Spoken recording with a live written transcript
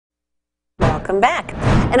welcome back.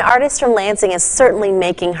 An artist from Lansing is certainly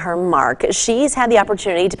making her mark. She's had the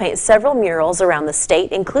opportunity to paint several murals around the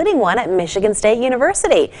state, including one at Michigan State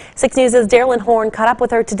University. 6 News' Darylyn Horn caught up with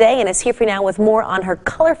her today and is here for you now with more on her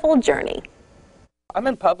colorful journey. I'm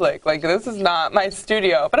in public, like this is not my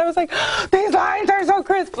studio, but I was like, these lines are so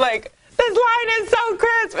crisp, like this line is so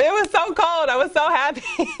crisp. It was so cold, I was so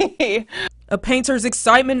happy. A painter's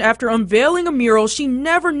excitement after unveiling a mural she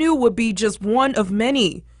never knew would be just one of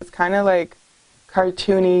many. It's kind of like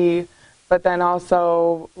cartoony, but then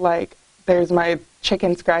also like there's my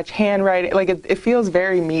chicken scratch handwriting, like it feels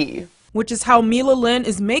very me. Which is how Mila Lynn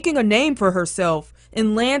is making a name for herself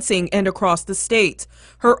in Lansing and across the state.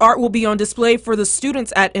 Her art will be on display for the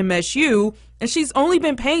students at MSU, and she's only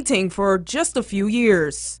been painting for just a few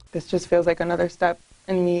years. This just feels like another step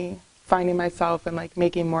in me finding myself and like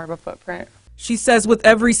making more of a footprint. She says with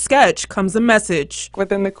every sketch comes a message.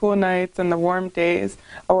 Within the cool nights and the warm days,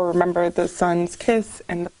 I will remember the sun's kiss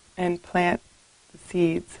and plant the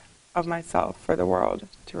seeds of myself for the world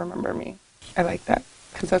to remember me. I like that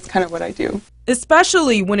because that's kind of what I do.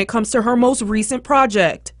 Especially when it comes to her most recent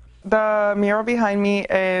project. The mural behind me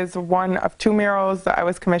is one of 2 murals that I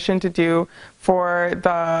was commissioned to do for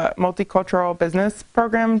the Multicultural Business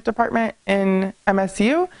Program Department in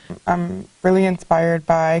MSU. I'm really inspired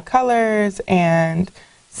by colors and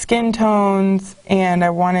skin tones, and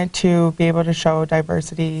I wanted to be able to show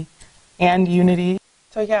diversity and unity.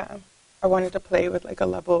 So yeah, I wanted to play with like a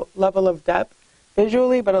level of depth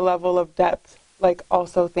visually, but a level of depth like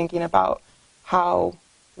also thinking about how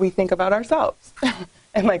we think about ourselves.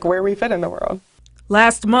 And like where we fit in the world.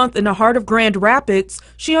 Last month in the heart of Grand Rapids,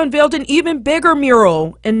 she unveiled an even bigger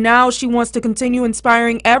mural, and now she wants to continue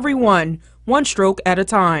inspiring everyone, one stroke at a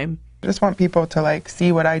time. I just want people to like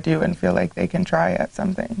see what I do and feel like they can try at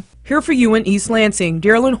something. Here for you in East Lansing,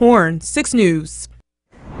 Darylyn Horn, 6 News.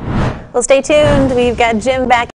 Well, stay tuned. We've got Jim back.